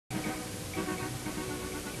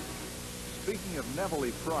speaking of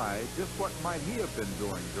NEVELE Pride, just what might he have been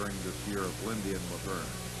doing during this year of Lindy and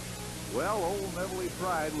Laverne? Well, old NEVELE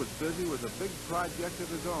Pride was busy with a big project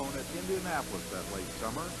of his own at Indianapolis that late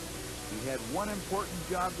summer. He had one important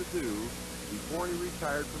job to do before he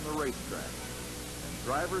retired from the racetrack. And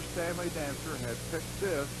driver Stanley Dancer had picked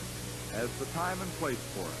this as the time and place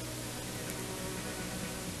for it.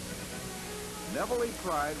 NEVELE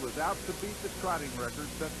Pride was out to beat the trotting record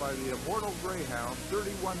set by the immortal greyhound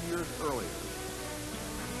 31 years earlier.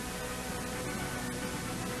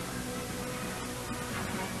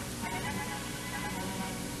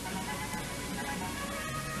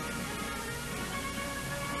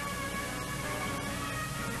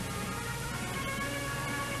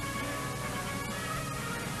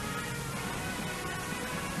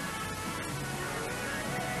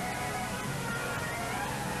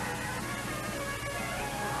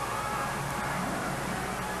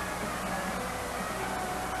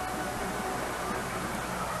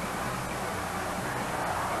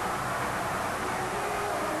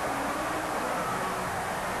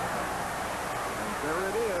 There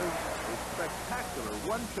it is, a spectacular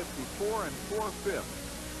 154 and 4/5,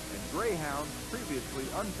 and Greyhound's previously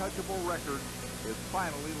untouchable record is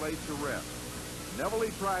finally laid to rest.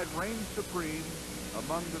 NEVELE Pride reigns supreme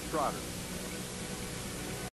among the trotters.